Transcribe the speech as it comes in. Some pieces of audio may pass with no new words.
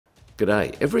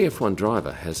G'day. Every F1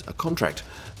 driver has a contract.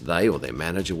 They or their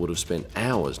manager would have spent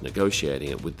hours negotiating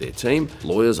it with their team.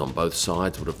 Lawyers on both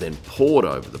sides would have then pored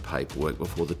over the paperwork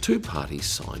before the two parties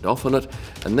signed off on it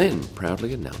and then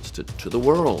proudly announced it to the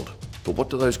world. But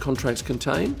what do those contracts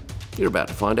contain? You're about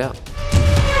to find out.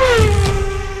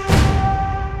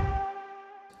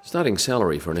 Starting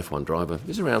salary for an F1 driver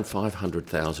is around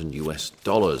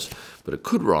 $500,000, but it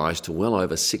could rise to well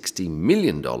over $60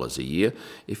 million a year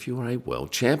if you are a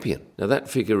world champion. Now that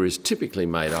figure is typically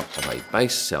made up of a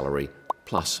base salary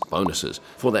plus bonuses.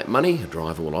 For that money, a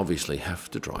driver will obviously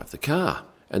have to drive the car.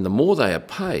 And the more they are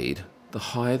paid, the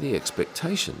higher the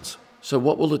expectations. So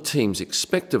what will the teams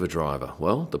expect of a driver?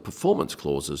 Well, the performance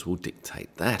clauses will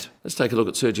dictate that. Let's take a look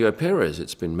at Sergio Perez.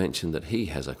 It's been mentioned that he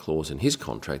has a clause in his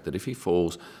contract that if he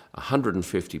falls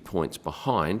 150 points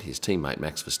behind his teammate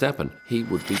Max Verstappen, he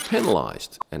would be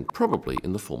penalised, and probably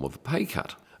in the form of a pay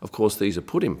cut. Of course, these are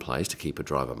put in place to keep a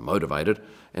driver motivated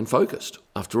and focused.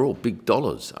 After all, big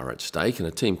dollars are at stake and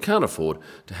a team can't afford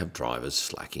to have drivers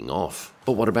slacking off.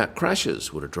 But what about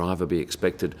crashes? Would a driver be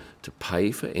expected to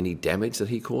pay for any damage that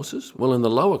he causes? Well, in the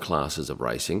lower classes of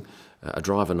racing, a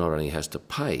driver not only has to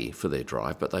pay for their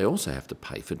drive, but they also have to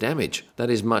pay for damage.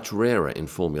 That is much rarer in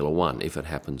Formula One, if it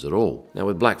happens at all. Now,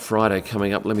 with Black Friday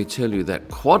coming up, let me tell you that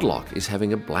Quad Lock is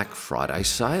having a Black Friday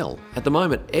sale. At the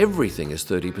moment, everything is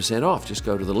 30% off. Just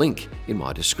go to the link in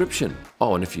my description.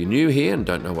 Oh, and if you're new here and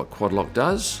don't know what Quad Lock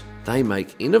does, they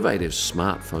make innovative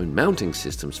smartphone mounting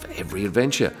systems for every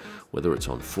adventure, whether it's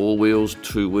on 4 wheels,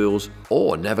 2 wheels,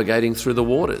 or navigating through the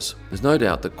waters. There's no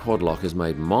doubt that Quad Lock has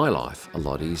made my life a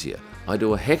lot easier. I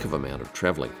do a heck of an amount of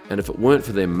travelling, and if it weren't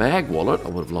for their mag wallet, I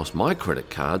would have lost my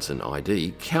credit cards and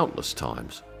ID countless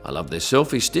times. I love their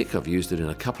selfie stick. I've used it in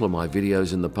a couple of my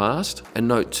videos in the past. And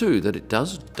note too that it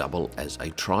does double as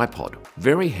a tripod.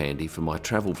 Very handy for my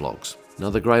travel vlogs.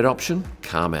 Another great option,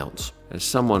 car mounts. As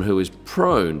someone who is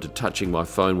prone to touching my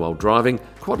phone while driving,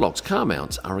 Quad Lock's car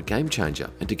mounts are a game changer.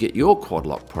 And to get your Quad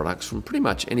Lock products from pretty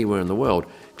much anywhere in the world,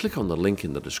 click on the link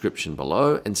in the description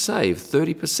below and save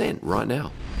 30% right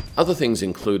now. Other things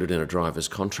included in a driver's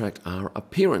contract are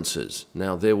appearances.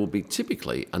 Now, there will be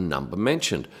typically a number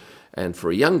mentioned. And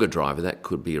for a younger driver, that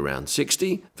could be around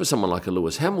 60. For someone like a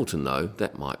Lewis Hamilton, though,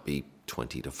 that might be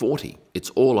 20 to 40. It's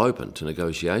all open to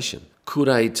negotiation. Could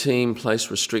a team place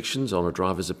restrictions on a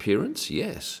driver's appearance?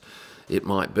 Yes. It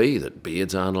might be that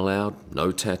beards aren't allowed,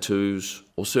 no tattoos,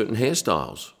 or certain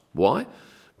hairstyles. Why?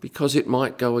 Because it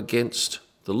might go against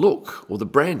the look or the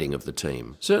branding of the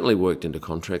team. Certainly worked into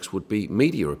contracts would be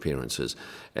media appearances,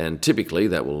 and typically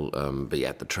that will be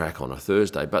at the track on a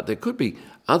Thursday, but there could be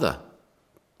other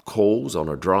calls on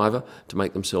a driver to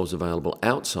make themselves available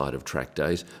outside of track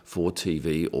days for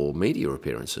TV or media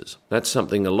appearances. That's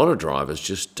something a lot of drivers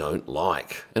just don't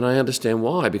like. And I understand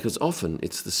why, because often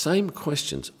it's the same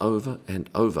questions over and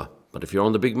over. But if you're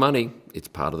on the big money, it's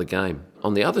part of the game.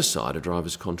 On the other side, a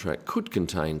driver's contract could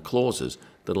contain clauses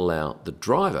that allow the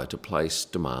driver to place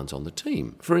demands on the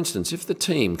team. For instance, if the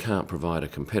team can't provide a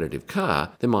competitive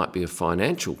car, there might be a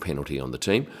financial penalty on the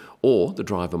team, or the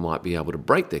driver might be able to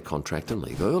break their contract and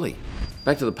leave early.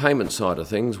 Back to the payment side of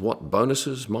things, what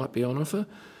bonuses might be on offer?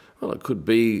 Well, it could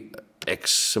be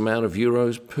X amount of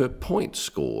euros per point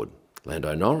scored.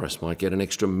 Lando Norris might get an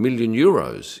extra €1 million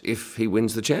if he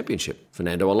wins the championship.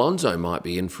 Fernando Alonso might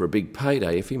be in for a big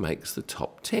payday if he makes the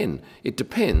top 10. It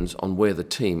depends on where the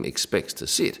team expects to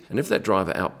sit, and if that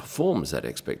driver outperforms that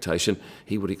expectation,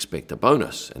 he would expect a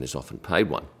bonus and is often paid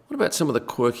one. What about some of the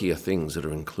quirkier things that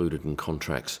are included in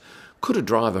contracts? Could a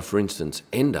driver, for instance,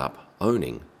 end up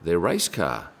owning their race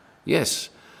car? Yes,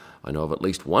 I know of at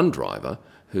least one driver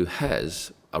who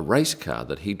has a race car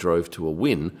that he drove to a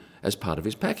win as part of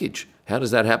his package. How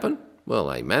does that happen?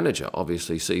 Well, a manager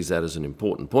obviously sees that as an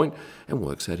important point and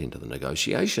works that into the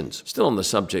negotiations. Still on the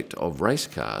subject of race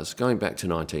cars, going back to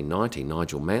 1990,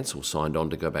 Nigel Mansell signed on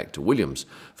to go back to Williams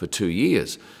for 2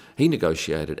 years. He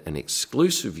negotiated an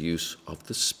exclusive use of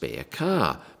the spare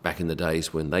car, back in the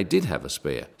days when they did have a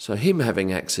spare. So him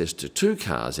having access to 2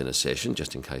 cars in a session,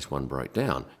 just in case one broke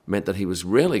down, meant that he was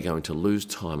rarely going to lose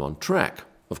time on track.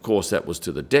 Of course, that was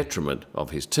to the detriment of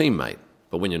his teammate.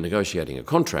 But when you're negotiating a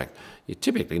contract, you're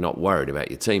typically not worried about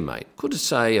your teammate. Could,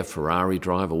 say, a Ferrari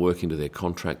driver work into their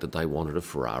contract that they wanted a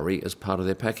Ferrari as part of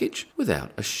their package?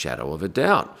 Without a shadow of a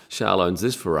doubt. Charles owns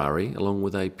this Ferrari along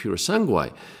with a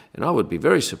Purosangue, and I would be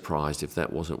very surprised if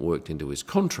that wasn't worked into his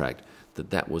contract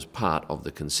that was part of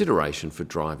the consideration for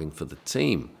driving for the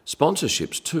team.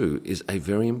 Sponsorships too is a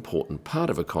very important part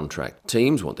of a contract.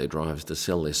 Teams want their drivers to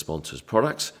sell their sponsors'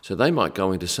 products, so they might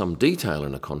go into some detail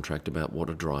in a contract about what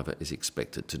a driver is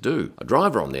expected to do. A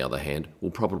driver, on the other hand,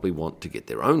 will probably want to get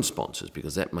their own sponsors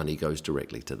because that money goes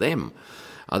directly to them.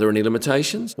 Are there any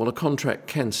limitations? Well, a contract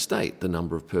can state the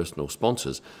number of personal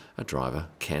sponsors a driver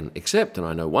can accept, and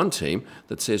I know one team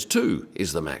that says 2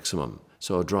 is the maximum.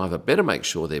 So a driver better make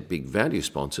sure they're big value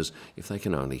sponsors if they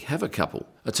can only have a couple.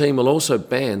 A team will also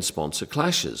ban sponsor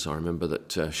clashes. I remember that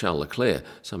Charles Leclerc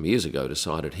some years ago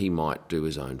decided he might do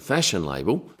his own fashion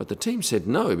label, but the team said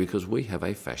no because we have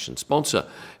a fashion sponsor.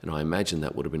 And I imagine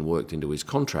that would have been worked into his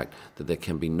contract, that there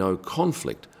can be no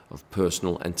conflict of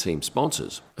personal and team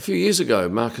sponsors. A few years ago,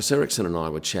 Marcus Ericsson and I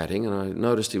were chatting, and I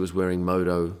noticed he was wearing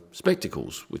Moto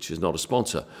spectacles, which is not a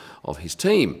sponsor of his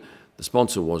team. The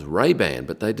sponsor was Ray-Ban,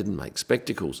 but they didn't make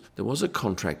spectacles. There was a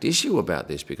contract issue about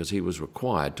this because he was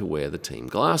required to wear the team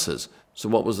glasses. So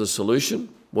what was the solution?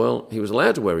 Well, he was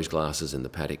allowed to wear his glasses in the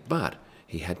paddock, but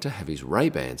he had to have his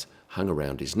Ray-Bans hung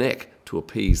around his neck to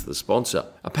appease the sponsor.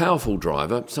 A powerful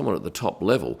driver, someone at the top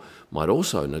level, might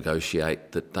also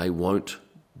negotiate that they won't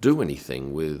do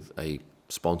anything with a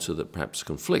sponsor that perhaps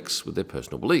conflicts with their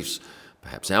personal beliefs.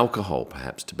 Perhaps alcohol,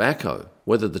 perhaps tobacco.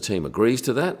 Whether the team agrees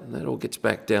to that all gets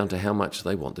back down to how much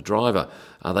they want the driver.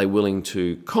 Are they willing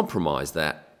to compromise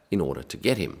that in order to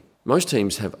get him? Most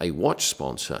teams have a watch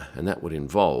sponsor, and that would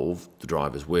involve the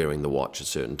drivers wearing the watch at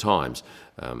certain times,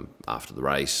 after the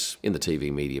race, in the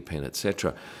TV media pen,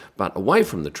 etc. But away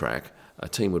from the track, a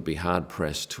team would be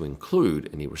hard-pressed to include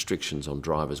any restrictions on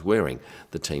drivers wearing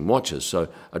the team watches. So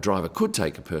a driver could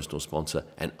take a personal sponsor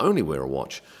and only wear a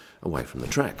watch away from the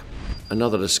track.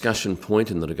 Another discussion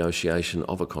point in the negotiation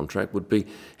of a contract would be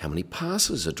how many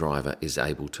passes a driver is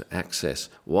able to access.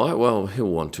 Why? Well, he'll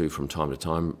want to, from time to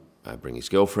time, bring his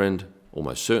girlfriend,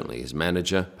 almost certainly his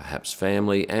manager, perhaps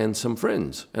family, and some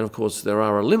friends. And of course, there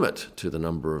are a limit to the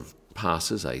number of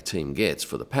passes a team gets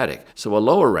for the paddock. So a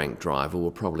lower-ranked driver will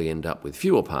probably end up with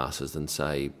fewer passes than,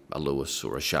 say, a Lewis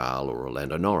or a Charles or a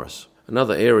Lando Norris.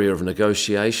 Another area of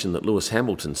negotiation that Lewis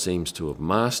Hamilton seems to have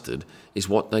mastered is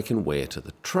what they can wear to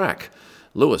the track.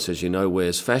 Lewis, as you know,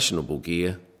 wears fashionable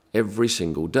gear every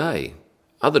single day.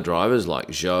 Other drivers like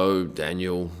Zhou,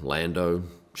 Daniel, Lando,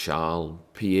 Charles,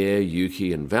 Pierre,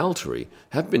 Yuki and Valtteri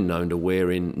have been known to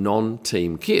wear in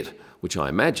non-team kit, which I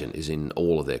imagine is in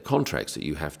all of their contracts, that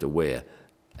you have to wear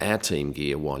our team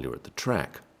gear while you're at the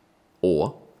track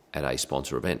or at a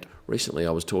sponsor event. Recently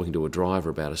I was talking to a driver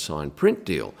about a signed print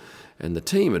deal, and the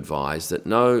team advised that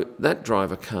no, that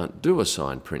driver can't do a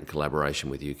signed print collaboration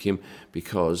with you, Kim,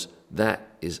 because that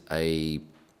is a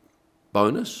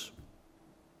bonus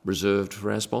reserved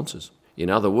for our sponsors. In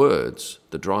other words,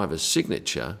 the driver's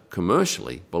signature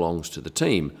commercially belongs to the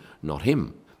team, not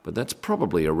him. But that's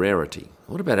probably a rarity.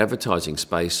 What about advertising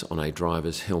space on a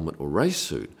driver's helmet or race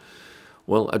suit?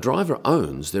 Well, a driver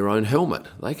owns their own helmet.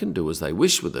 They can do as they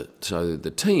wish with it, so the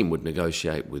team would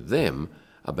negotiate with them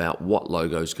about what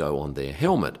logos go on their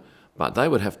helmet, but they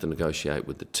would have to negotiate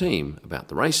with the team about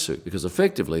the race suit because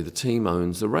effectively the team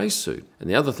owns the race suit. And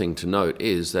the other thing to note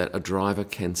is that a driver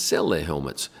can sell their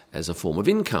helmets as a form of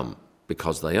income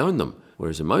because they own them,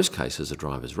 whereas in most cases a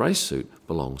driver's race suit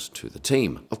belongs to the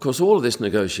team. Of course, all of this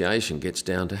negotiation gets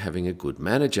down to having a good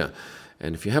manager.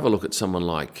 And if you have a look at someone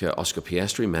like Oscar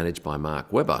Piastri, managed by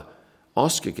Mark Webber,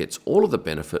 Oscar gets all of the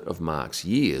benefit of Mark's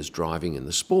years driving in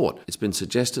the sport. It's been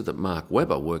suggested that Mark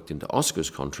Webber worked into Oscar's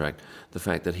contract the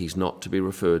fact that he's not to be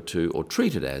referred to or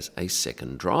treated as a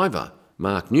second driver.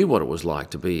 Mark knew what it was like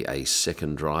to be a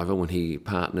second driver when he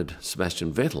partnered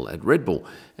Sebastian Vettel at Red Bull,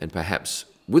 and perhaps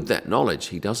with that knowledge,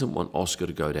 he doesn't want Oscar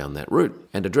to go down that route.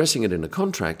 And addressing it in a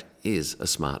contract is a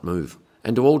smart move.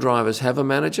 And do all drivers have a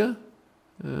manager?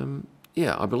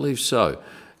 Yeah, I believe so.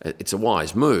 It's a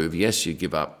wise move. Yes, you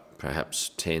give up perhaps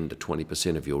 10 to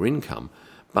 20% of your income,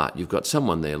 but you've got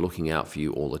someone there looking out for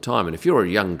you all the time. And if you're a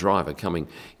young driver coming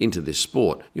into this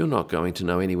sport, you're not going to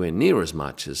know anywhere near as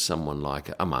much as someone like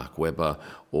a Mark Webber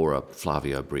or a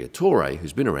Flavio Briatore,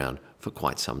 who's been around for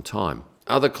quite some time.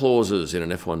 Other clauses in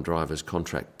an F1 driver's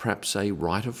contract, perhaps a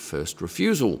right of first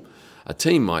refusal. A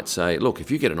team might say, look,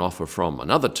 if you get an offer from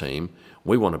another team,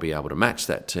 we want to be able to match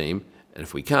that team, and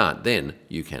if we can't, then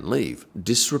you can leave.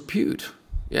 Disrepute.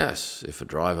 Yes, if a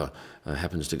driver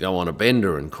happens to go on a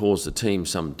bender and cause the team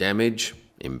some damage,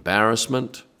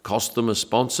 embarrassment, cost them a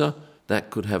sponsor,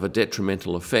 that could have a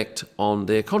detrimental effect on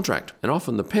their contract. And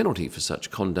often the penalty for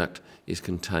such conduct is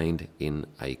contained in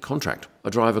a contract.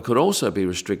 A driver could also be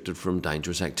restricted from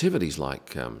dangerous activities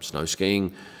like snow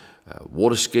skiing,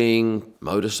 water skiing,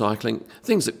 motorcycling,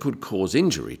 things that could cause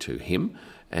injury to him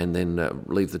and then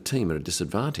leave the team at a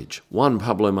disadvantage. One,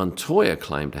 Pablo Montoya,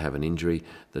 claimed to have an injury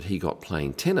that he got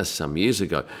playing tennis some years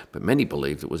ago, but many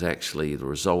believed it was actually the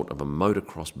result of a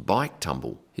motocross bike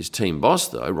tumble. His team boss,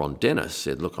 though, Ron Dennis,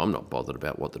 said, "Look, I'm not bothered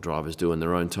about what the drivers do in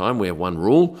their own time. We have one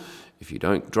rule: if you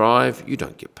don't drive, you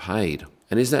don't get paid."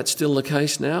 And is that still the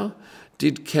case now?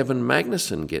 Did Kevin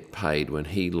Magnussen get paid when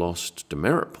he lost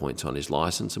demerit points on his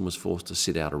licence and was forced to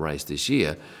sit out a race this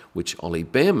year, which Ollie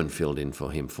Behrman filled in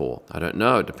for him for? I don't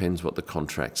know. It depends what the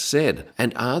contract said.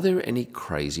 And are there any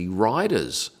crazy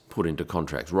riders put into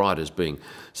contracts? Riders being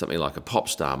something like a pop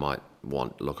star might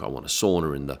want, look, I want a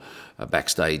sauna in the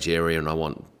backstage area and I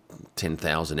want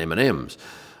 10,000 M&Ms.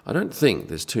 I don't think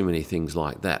there's too many things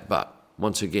like that. But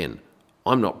once again,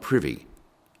 I'm not privy,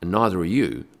 and neither are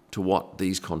you, to what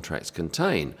these contracts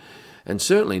contain. And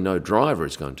certainly no driver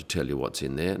is going to tell you what's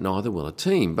in there, neither will a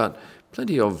team, but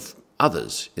plenty of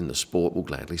others in the sport will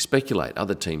gladly speculate.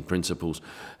 Other team principals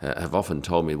have often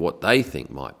told me what they think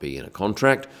might be in a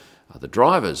contract. Other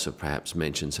drivers have perhaps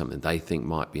mentioned something they think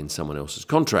might be in someone else's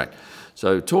contract.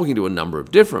 So talking to a number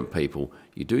of different people,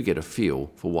 you do get a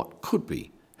feel for what could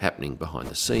be happening behind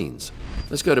the scenes.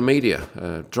 Let's go to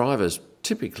media. Drivers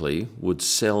typically would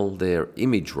sell their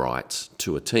image rights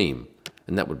to a team,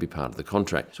 and that would be part of the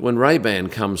contract. So when Ray-Ban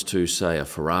comes to, say, a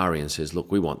Ferrari and says,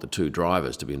 look, we want the two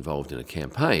drivers to be involved in a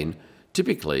campaign,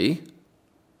 typically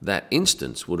that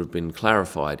instance would have been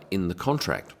clarified in the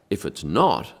contract. If it's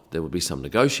not, there would be some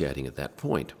negotiating at that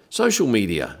point. Social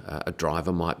media. A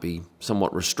driver might be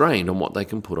somewhat restrained on what they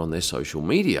can put on their social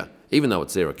media. Even though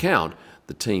it's their account,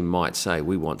 the team might say,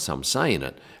 we want some say in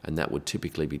it, and that would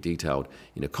typically be detailed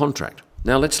in a contract.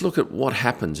 Now let's look at what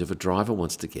happens if a driver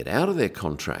wants to get out of their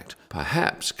contract.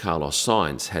 Perhaps Carlos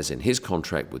Sainz has in his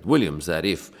contract with Williams that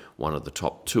if one of the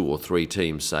top 2 or 3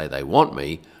 teams say they want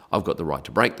me, I've got the right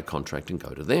to break the contract and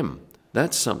go to them.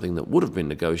 That's something that would have been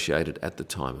negotiated at the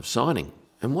time of signing.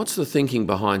 And what's the thinking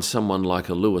behind someone like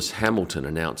a Lewis Hamilton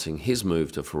announcing his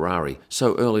move to Ferrari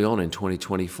so early on in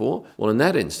 2024? Well, in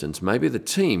that instance, maybe the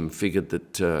team figured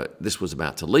that this was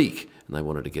about to leak and they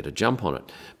wanted to get a jump on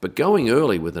it. But going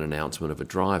early with an announcement of a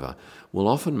driver will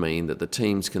often mean that the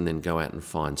teams can then go out and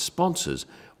find sponsors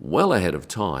well ahead of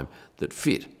time that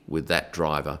fit with that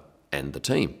driver and the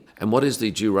team. And what is the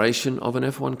duration of an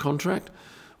F1 contract?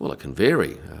 Well, it can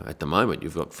vary. At the moment,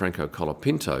 you've got Franco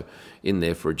Colapinto in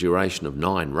there for a duration of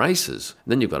 9 races.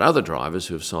 And then you've got other drivers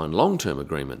who have signed long-term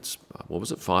agreements.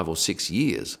 5 or 6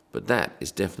 years? But that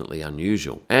is definitely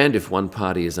unusual. And if one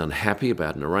party is unhappy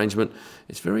about an arrangement,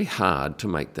 it's very hard to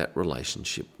make that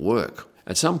relationship work.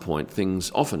 At some point,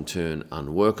 things often turn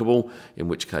unworkable, in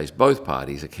which case both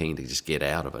parties are keen to just get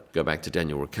out of it. Go back to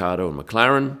Daniel Ricciardo and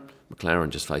McLaren. McLaren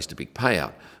just faced a big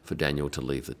payout for Daniel to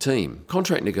leave the team.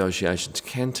 Contract negotiations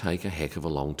can take a heck of a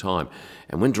long time,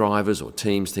 and when drivers or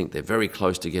teams think they're very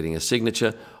close to getting a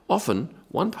signature, often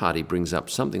one party brings up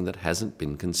something that hasn't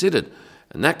been considered,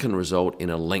 and that can result in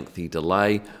a lengthy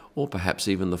delay or perhaps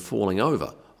even the falling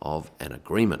over of an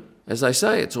agreement. As they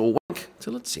say, it's all wank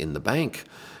till it's in the bank,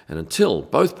 and until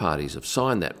both parties have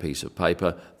signed that piece of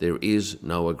paper, there is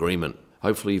no agreement.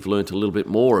 Hopefully you've learnt a little bit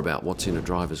more about what's in a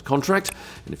driver's contract,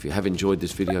 and if you have enjoyed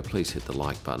this video, please hit the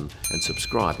like button and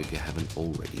subscribe if you haven't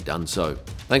already done so.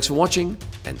 Thanks for watching,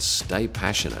 and stay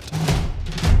passionate.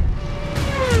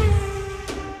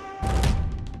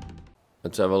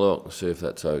 Let's have a look, see if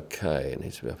that's okay. It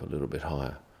needs to be up a little bit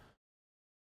higher.